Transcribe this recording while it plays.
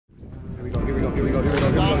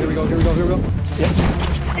we go, here we go, here we go. Yep.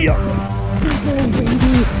 Yep. Let's go, baby.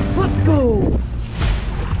 Let's go.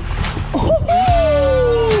 Oh,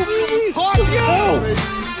 yeah.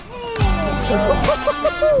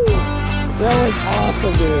 That was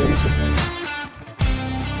awesome, dude.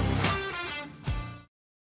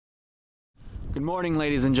 Good morning,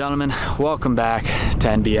 ladies and gentlemen. Welcome back to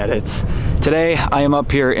NB Edits. Today I am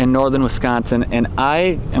up here in northern Wisconsin and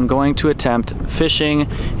I am going to attempt fishing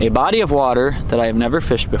a body of water that I have never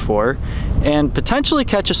fished before and potentially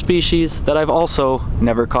catch a species that I've also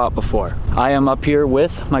never caught before. I am up here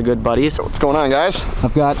with my good buddies. What's going on, guys?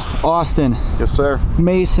 I've got Austin. Yes, sir.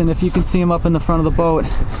 Mason, if you can see him up in the front of the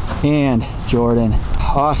boat, and Jordan.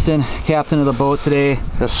 Austin, captain of the boat today.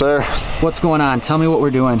 Yes, sir. What's going on? Tell me what we're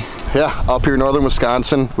doing. Yeah, up here in northern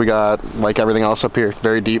Wisconsin, we got, like everything else up here,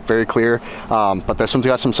 very deep, very clear, but this one's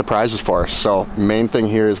got some surprises for us. So main thing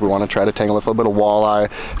here is we want to try to tangle with a little bit of walleye,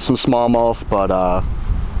 some smallmouth, but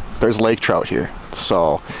there's lake trout here.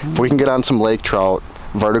 So if we can get on some lake trout,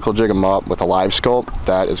 vertical jig them up with a live scope,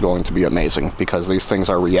 that is going to be amazing because these things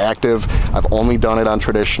are reactive. I've only done it on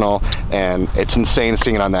traditional and it's insane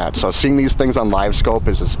seeing it on that. So seeing these things on live scope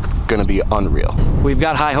is just going to be unreal. We've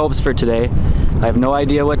got high hopes for today. I have no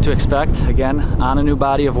idea what to expect. Again, on a new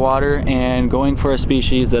body of water and going for a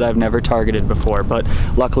species that I've never targeted before. But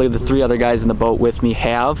luckily the three other guys in the boat with me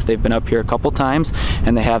have. They've been up here a couple times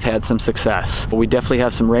and they have had some success. We definitely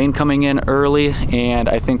have some rain coming in early and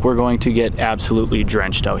I think we're going to get absolutely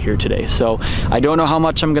drenched out here today. So I don't know how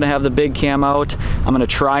much I'm gonna have the big cam out. I'm gonna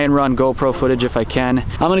try and run GoPro footage if I can.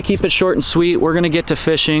 I'm gonna keep it short and sweet. We're gonna get to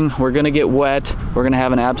fishing. We're gonna get wet. We're gonna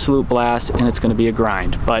have an absolute blast and it's gonna be a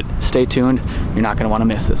grind. But stay tuned. You're not going to want to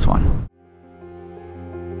miss this one.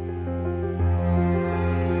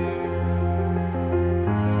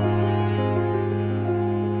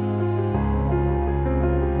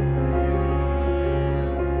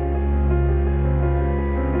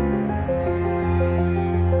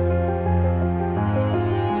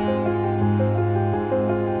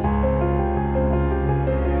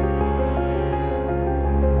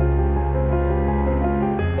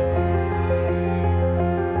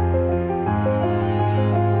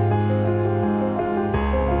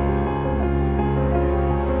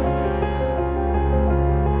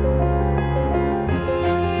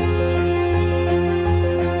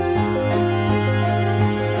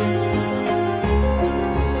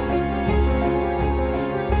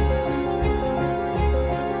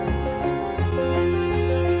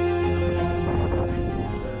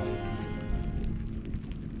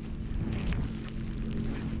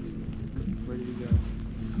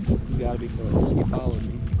 Gotta be close. He followed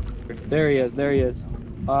me. There he is. There he is.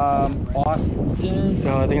 Austin.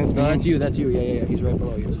 No, I think it's that's you. That's you. Yeah. He's right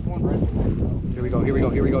below you. There's one right below you. Here we go. Here we go.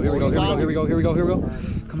 Here we go. Here we go. Here we go. Here we go. Here we go. Here we go.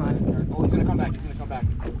 Come on. Oh, he's gonna come back. He's gonna come back.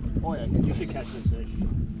 Oh yeah, you should catch this fish.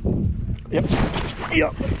 Yep.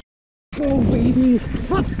 Yep. Go, baby.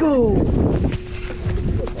 Let's go.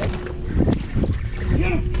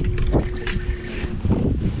 Get him.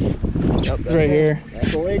 Yep. Right here.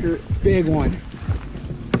 That's a laker. Big one.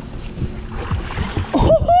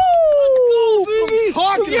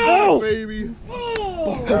 Go, baby.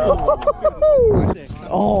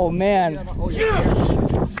 Oh man.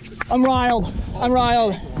 I'm riled. I'm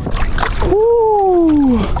riled.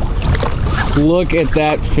 Woo. Look at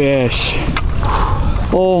that fish.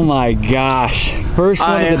 Oh my gosh. First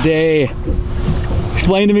one of the day.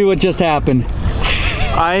 Explain to me what just happened.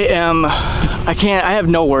 I have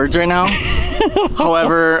no words right now.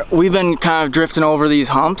 However, we've been kind of drifting over these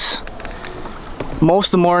humps most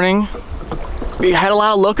of the morning. We had a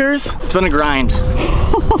lot of lookers. It's been a grind.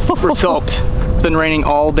 We're soaked. It's been raining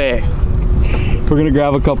all day. We're gonna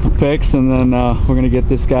grab a couple pics and then we're gonna get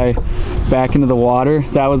this guy back into the water.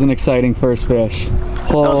 That was an exciting first fish.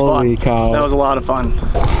 Holy cow. That was a lot of fun.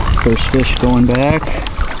 First fish going back.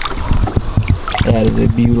 That is a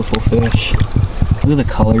beautiful fish. Look at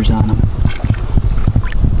the colors on him.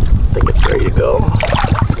 I think it's ready to go.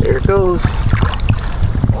 There it goes.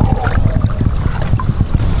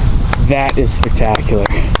 That is spectacular.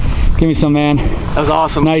 Give me some, man. That was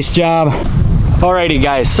awesome. Nice job. Alrighty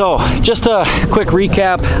guys, so just a quick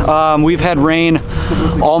recap. We've had rain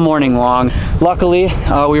all morning long. Luckily,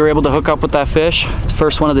 we were able to hook up with that fish. It's the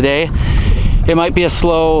first one of the day. It might be a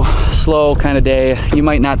slow kind of day. You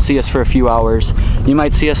might not see us for a few hours. You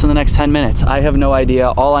might see us in the next 10 minutes. I have no idea.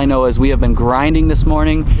 All I know is we have been grinding this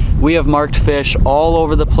morning. We have marked fish all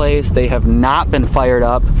over the place. They have not been fired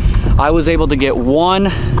up. I was able to get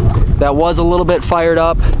one that was a little bit fired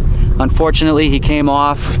up. Unfortunately, he came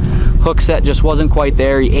off. Hook set just wasn't quite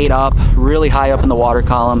there. He ate up really high up in the water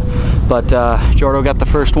column. But Jordo got the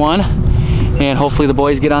first one. and hopefully the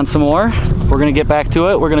boys get on some more. We're gonna get back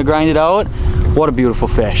to it. We're gonna grind it out. What a beautiful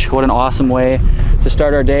fish. What an awesome way to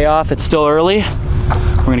start our day off. It's still early.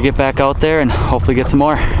 We're gonna get back out there and hopefully get some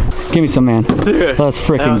more. Give me some, man. Let's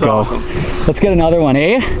freaking go. Awesome. Let's get another one,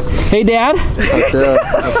 eh? Hey, Dad?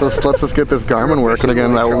 Yeah, let's just get this Garmin working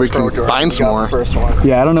again. That way we can find some more.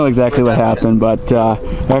 Yeah, I don't know exactly what happened, but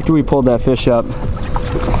after we pulled that fish up,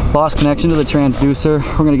 lost connection to the transducer.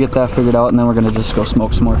 We're gonna get that figured out, and then we're gonna just go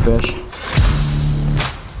smoke some more fish.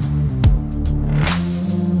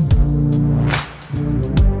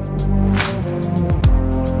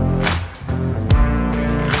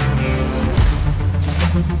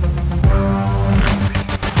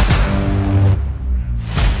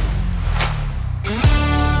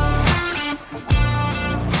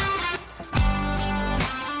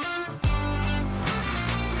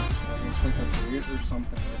 Or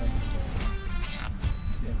something.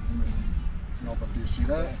 No, but do you see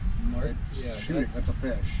that? Shoot, that's a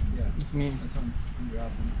fish. It's me.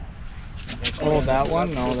 Oh, that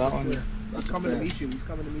one? No, that one. He's coming to meet you. He's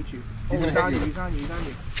coming to meet you. Oh, He's he's gonna on hit you. you. He's on you. He's on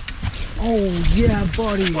you. Oh, yeah,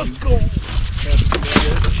 buddy. Let's go.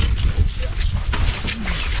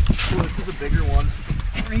 Oh, this is a bigger one.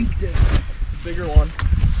 Cranked it. It's a bigger one.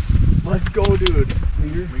 Let's go, dude.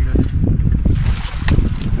 Leader.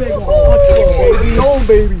 Big one. Let's go, baby. Go,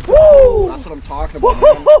 baby. Woo! That's what I'm talking about.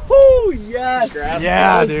 Woo! Yes.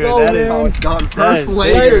 Yeah, Let's dude. go, That is man. How it's done. That First is-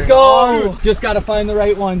 later. Let's go. Just got to find the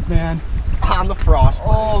right ones, man. On the frost.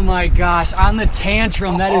 Oh my gosh, on the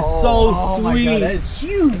tantrum. That is so Oh my sweet. God, that is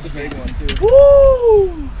huge. Big one, too.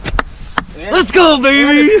 Woo! Let's go, And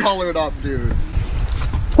baby. it's colored up, dude.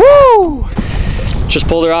 Woo! Just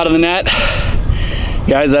pulled her out of the net.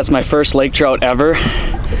 Guys, that's my first lake trout ever.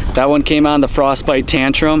 That one came on the frostbite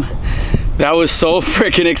tantrum. That was so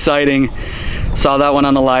freaking exciting. Saw that one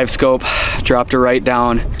on the live scope, dropped her right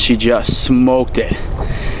down. She just smoked it.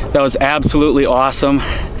 That was absolutely awesome.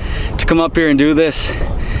 To come up here and do this,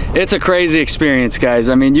 it's a crazy experience, guys.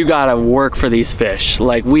 I mean, you gotta work for these fish.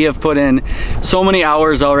 Like, we have put in so many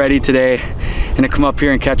hours already today, and to come up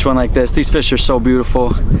here and catch one like this, these fish are so beautiful.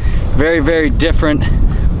 Very, very different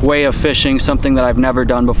way of fishing, something that I've never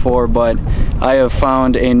done before, but I have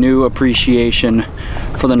found a new appreciation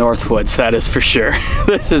for the Northwoods, that is for sure.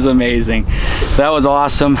 This is amazing. That was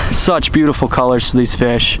awesome. Such beautiful colors to these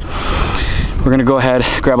fish. We're gonna go ahead,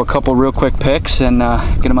 grab a couple real quick picks and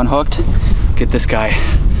get them unhooked. Get this guy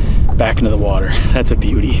back into the water. That's a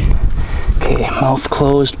beauty. Okay, mouth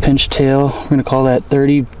closed, pinch tail. We're gonna call that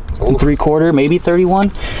 30 3/4, maybe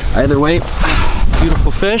 31. Either way,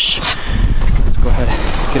 beautiful fish. Let's go ahead,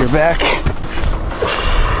 get her back.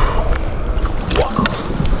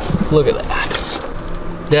 Look at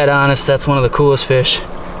that. Dead honest, that's one of the coolest fish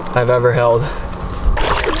I've ever held.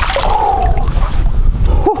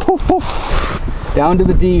 Down to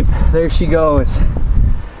the deep, there she goes.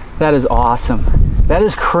 That is awesome. That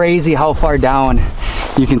is crazy how far down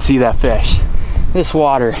you can see that fish. This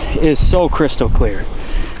water is so crystal clear.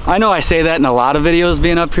 I know I say that in a lot of videos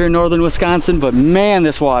being up here in northern Wisconsin, but man,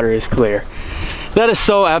 this water is clear. That is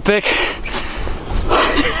so epic.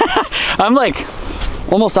 I'm like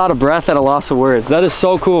almost out of breath, at a loss of words. That is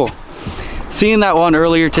so cool. Seeing that one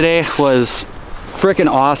earlier today was freaking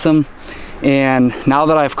awesome. And now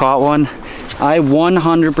that I've caught one, I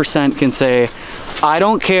 100% can say, I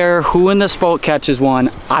don't care who in this boat catches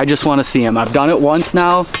one, I just want to see him. I've done it once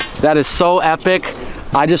now. That is so epic.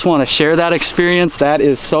 I just want to share that experience. That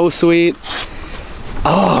is so sweet.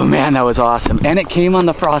 Oh man, that was awesome. And it came on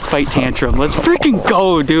the frostbite tantrum. Let's freaking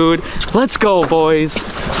go, dude. Let's go, boys.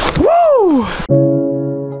 Woo!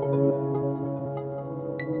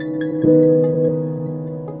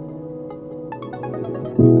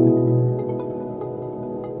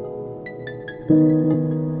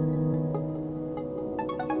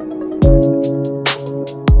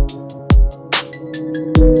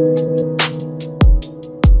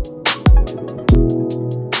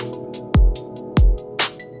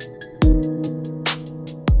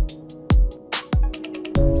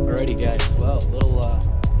 Alrighty guys, well, little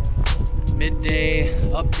midday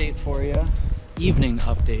update for you. Evening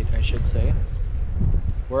update, I should say.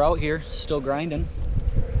 We're out here, still grinding.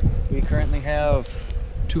 We currently have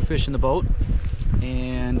 2 fish in the boat,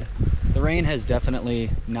 and the rain has definitely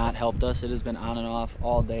not helped us. It has been on and off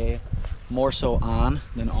all day, more so on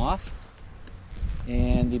than off.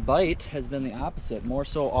 And the bite has been the opposite, more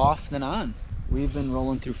so off than on. We've been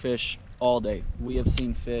rolling through fish all day. We have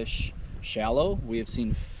seen fish shallow, we have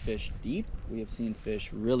seen fish deep, we have seen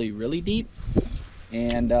fish really, really deep.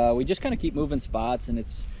 And we just kind of keep moving spots, and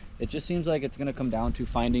it just seems like it's gonna come down to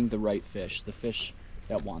finding the right fish, the fish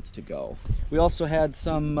that wants to go. We also had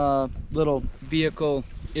some little vehicle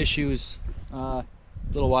issues a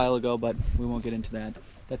little while ago, but we won't get into that.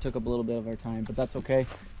 That took up a little bit of our time, but that's okay.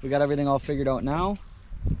 We got everything all figured out now.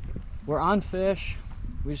 We're on fish.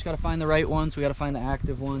 We just got to find the right ones. We got to find the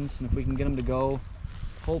active ones, and if we can get them to go,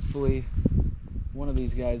 hopefully one of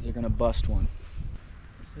these guys are gonna bust one.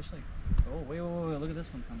 This fish like, oh wait, look at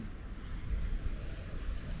this one coming.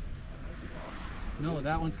 No,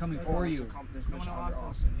 that one's coming for you. This fish under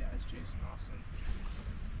Austin. Yeah, it's Jason Austin.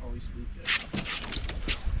 Oh, he spooked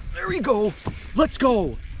it. There we go. Let's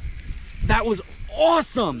go. That was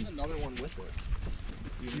awesome. Another one with it.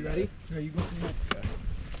 You ready? Here, you go from there.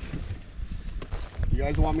 You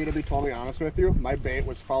guys want me to be totally honest with you? My bait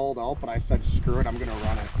was fouled out, but I said, screw it, I'm gonna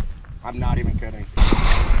run it. I'm not even kidding.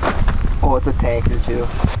 Oh, it's a tanker too.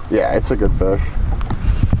 Yeah, it's a good fish.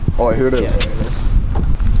 Oh, here it is. Yeah, there it is.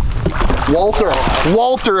 Walter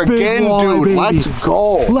again, walleye, dude. baby. Let's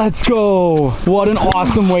go. Let's go. What an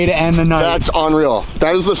awesome way to end the night. That's unreal.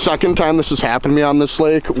 That is the second time this has happened to me on this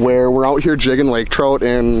lake, where we're out here jigging lake trout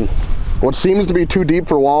in what seems to be too deep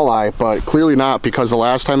for walleye, but clearly not, because the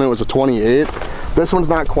last time it was a 28. This one's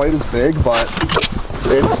not quite as big, but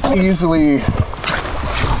it's easily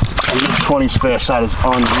 20s fish. That is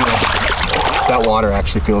unreal. That water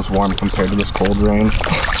actually feels warm compared to this cold rain.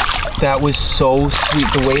 That was so sweet.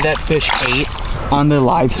 The way that fish ate on the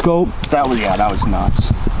live scope. That was nuts.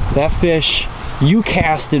 That fish, you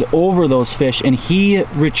casted over those fish and he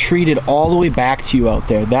retreated all the way back to you out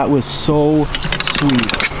there. That was so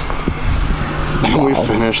sweet. And we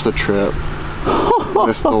finished the trip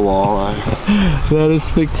with the walleye. That is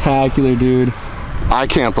spectacular, dude. I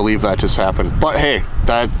can't believe that just happened. But hey,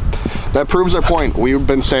 that proves our point. We've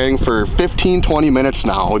been saying for 15-20 minutes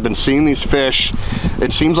now, we've been seeing these fish.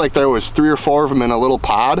 It seems like there was 3 or 4 of them in a little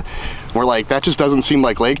pod. We're like, that just doesn't seem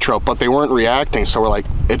like lake trout, but they weren't reacting. So we're like,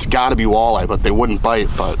 it's gotta be walleye, but they wouldn't bite,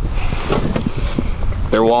 but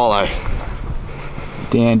they're walleye.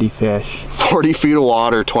 Dandy fish. 40 feet of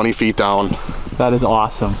water, 20 feet down. That is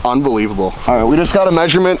awesome. Unbelievable. All right, we just got a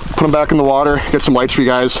measurement, put them back in the water, get some lights for you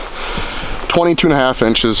guys. 22.5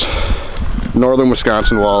 inches, northern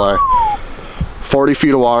Wisconsin walleye. 40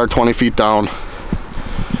 feet of water, 20 feet down.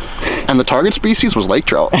 And the target species was lake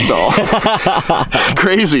trout, so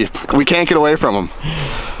crazy. We can't get away from them.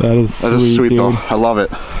 That is sweet, dude. Though. I love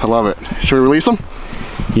it. I love it. Should we release him?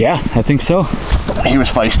 Yeah, I think so. He was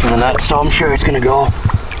feisty in that, so I'm sure it's gonna go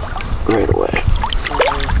right away.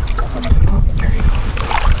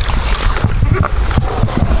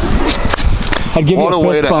 I'd give you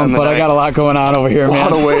a fist bump, but I got a lot going on over here,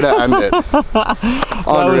 man. What a way to end it. That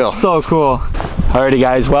Unreal. was so cool. Alrighty,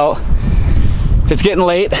 guys. Well, it's getting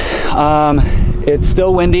late. It's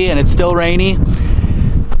still windy and it's still rainy.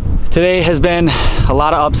 Today has been a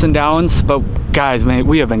lot of ups and downs, but guys, man,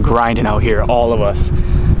 we have been grinding out here, all of us.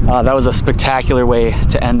 That was a spectacular way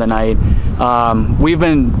to end the night. We've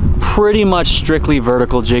been pretty much strictly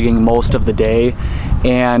vertical jigging most of the day,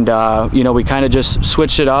 and you know, we kind of just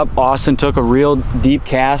switched it up. Austin took a real deep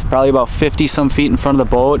cast, probably about 50 some feet in front of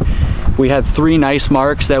the boat. We had 3 nice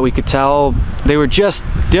marks that we could tell they were just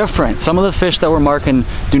different. Some of the fish that we're marking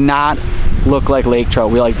do not look like lake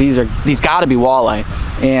trout. We're like, these got to be walleye,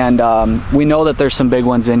 and we know that there's some big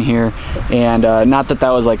ones in here, and not that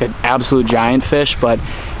that was like an absolute giant fish, but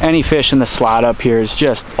any fish in the slot up here is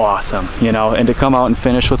just awesome, you know. And to come out and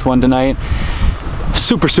finish with one tonight,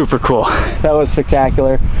 super cool. That was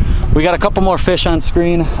spectacular. We got a couple more fish on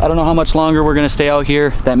screen. I don't know how much longer we're gonna stay out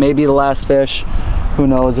here. That may be the last fish. Who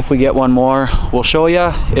knows? If we get one more, we'll show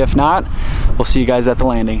you. If not, we'll see you guys at the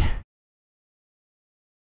landing.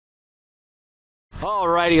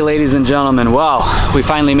 Alrighty, ladies and gentlemen, well, we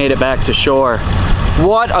finally made it back to shore.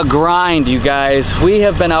 What a grind, you guys. We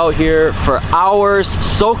have been out here for hours,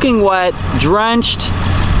 soaking wet, drenched.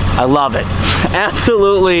 I love it.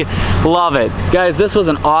 Absolutely love it. Guys, this was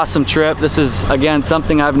an awesome trip. This is, again,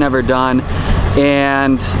 something I've never done,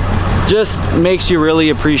 and just makes you really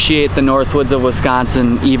appreciate the Northwoods of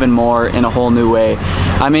Wisconsin even more in a whole new way.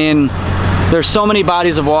 I mean, there's so many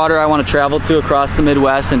bodies of water I want to travel to across the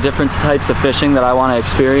Midwest and different types of fishing that I want to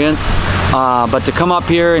experience. But to come up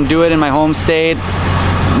here and do it in my home state,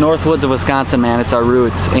 Northwoods of Wisconsin, man, it's our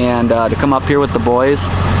roots. And to come up here with the boys,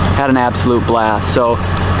 had an absolute blast. So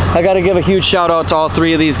I got to give a huge shout out to all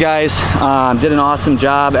 3 of these guys. Did an awesome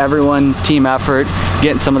job. Everyone, team effort,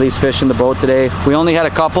 getting some of these fish in the boat today. We only had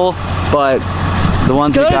a couple, but the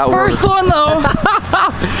ones we got were... First one though.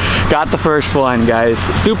 Got the first one, guys.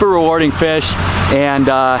 Super rewarding fish, and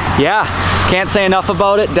yeah, can't say enough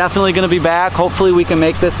about it. Definitely gonna be back. Hopefully we can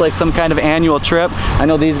make this like some kind of annual trip. I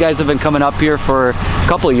know these guys have been coming up here for a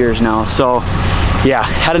couple of years now, so yeah,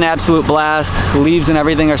 had an absolute blast. Leaves and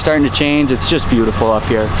everything are starting to change. It's just beautiful up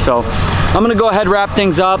here. So I'm gonna go ahead and wrap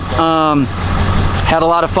things up. Had a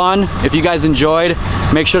lot of fun. If you guys enjoyed,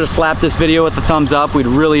 make sure to slap this video with the thumbs up. We'd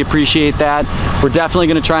really appreciate that. We're definitely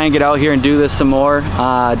gonna try and get out here and do this some more.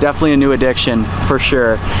 Definitely a new addiction for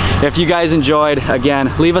sure. If you guys enjoyed,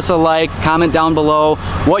 again, leave us a like, comment down below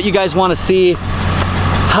what you guys wanna see.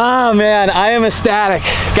 Ah, man, I am ecstatic.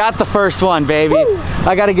 Got the first one, baby. Woo!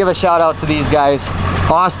 I gotta give a shout out to these guys.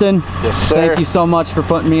 Austin, yes, sir. Thank you so much for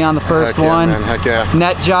putting me on the first one. Man. Heck yeah.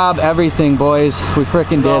 Net job, everything, boys. We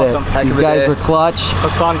freaking did awesome. it. These guys were clutch. It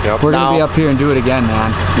was fun. Yep. We're gonna be up here and do it again,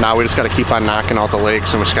 man. Now we just got to keep on knocking out the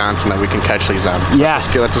lakes in Wisconsin that we can catch these on.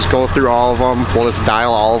 Yes. Let's just go through all of them. We'll just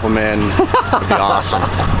dial all of them in. It'll be awesome.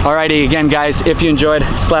 Alrighty, again, guys, if you enjoyed,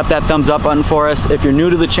 slap that thumbs up button for us. If you're new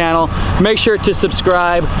to the channel, make sure to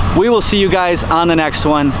subscribe. We will see you guys on the next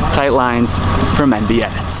one. Tight lines from NB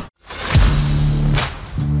Edits.